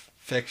development,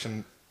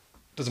 fiction,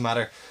 doesn't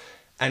matter,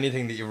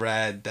 anything that you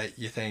read that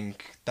you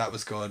think that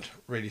was good,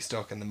 really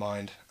stuck in the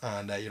mind,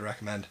 and you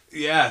recommend.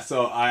 Yeah,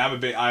 so I'm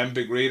a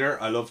big reader.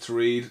 I love to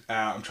read.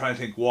 I'm trying to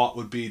think what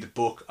would be the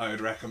book I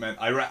would recommend.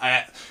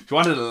 If you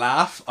wanted to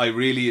laugh, I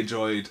really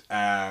enjoyed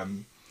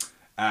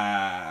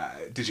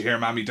Did You Hear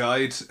Mammy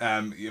Died?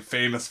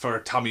 Famous for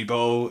Tommy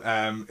Bowe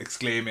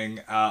exclaiming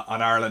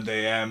on Ireland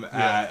AM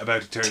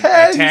about to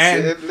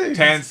turn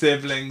 10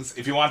 siblings.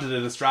 If you wanted a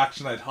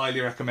distraction, I'd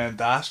highly recommend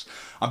that.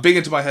 I'm big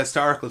into my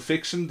historical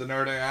fiction, the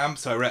nerd I am.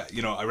 So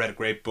I read a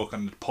great book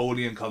on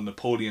Napoleon called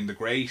Napoleon the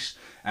Great,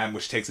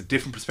 which takes a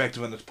different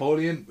perspective on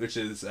Napoleon, which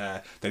is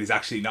that he's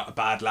actually not a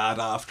bad lad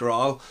after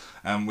all,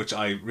 which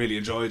I really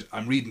enjoyed.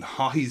 I'm reading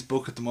Haughey's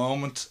book at the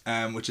moment,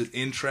 which is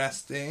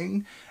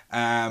interesting.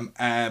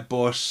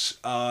 But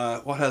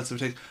what else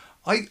have I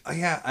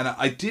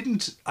taken?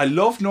 I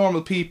love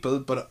Normal People,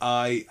 but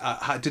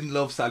I didn't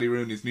love Sally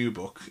Rooney's new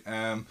book.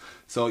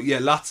 So yeah,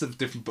 lots of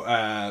different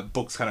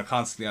books kind of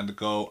constantly on the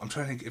go. I'm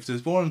trying to think if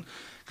there's one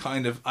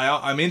kind of,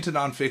 I'm into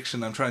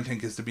non-fiction. I'm trying to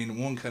think, has there been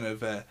one kind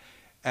of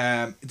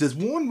there's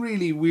one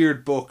really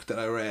weird book that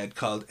I read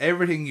called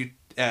Everything You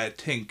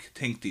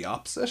Think the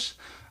Opposite,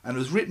 and it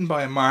was written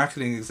by a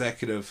marketing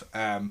executive,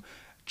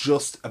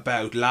 just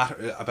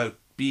about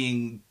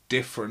being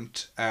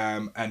different,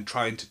 and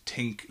trying to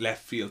think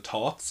left field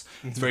thoughts.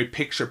 It's very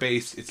picture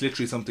based. It's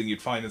literally something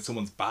you'd find in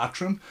someone's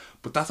bathroom,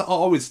 but that's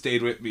always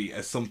stayed with me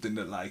as something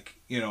that, like,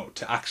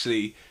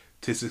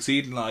 to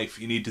succeed in life,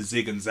 you need to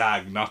zig and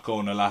zag, not go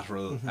on a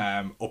lateral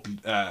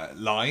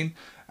line,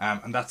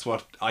 and that's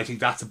what I think.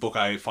 That's a book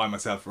I find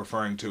myself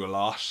referring to a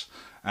lot.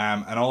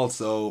 And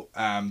also,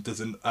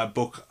 there's a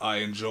book I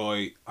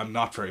enjoy. I'm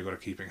not very good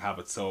at keeping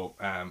habits, so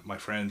my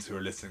friends who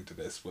are listening to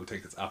this will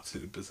think it's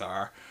absolutely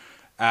bizarre.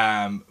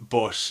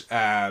 But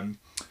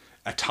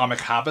Atomic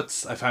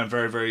Habits I found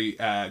very, very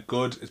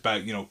good. It's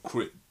about,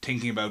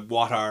 thinking about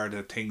what are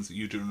the things that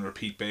you do on a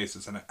repeat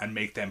basis and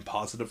make them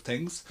positive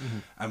things.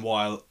 And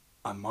while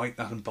I might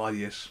not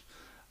embody it,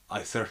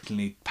 I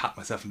certainly pat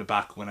myself on the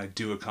back when I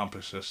do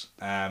accomplish it,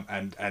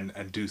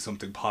 and do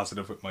something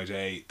positive with my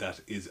day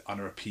that is on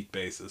a repeat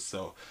basis.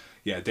 So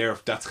yeah,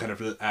 that's kind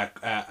of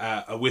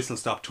a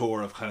whistle-stop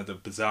tour of kind of the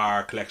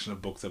bizarre collection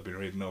of books I've been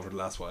reading over the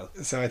last while.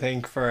 So I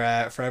think for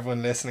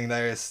everyone listening,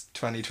 there's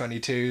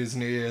 2022's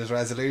New Year's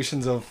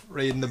resolutions of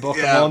reading the book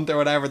a month or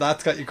whatever.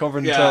 That's got you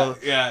covered until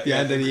the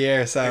end of the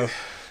year. So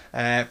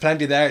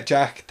plenty there.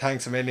 Jack,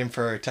 thanks a million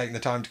for taking the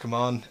time to come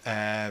on.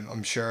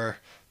 I'm sure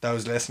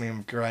those listening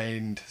have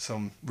gained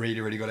some really,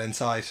 really good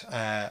insight.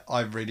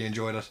 I've really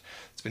enjoyed it.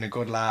 It's been a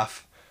good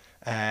laugh.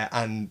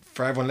 And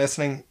for everyone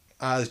listening,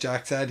 as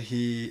Jack said,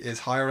 he is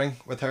hiring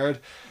with Herd,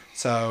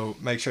 so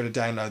make sure to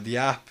download the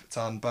app. It's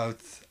on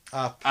both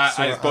app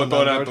stores.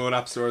 Both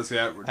app stores,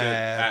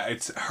 yeah.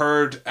 It's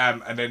Herd,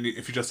 and then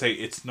if you just say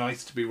 "it's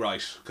nice to be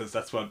right," because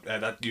that's what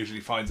that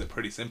usually finds it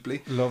pretty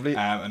simply. Lovely.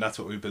 And that's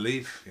what we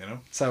believe,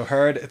 So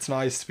Herd, it's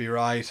nice to be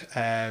right.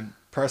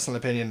 Personal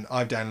opinion,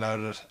 I've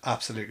downloaded it,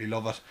 absolutely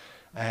love it.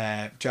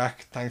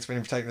 Jack, thanks for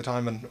taking the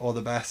time, and all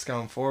the best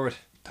going forward.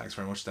 Thanks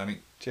very much, Danny.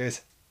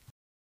 Cheers.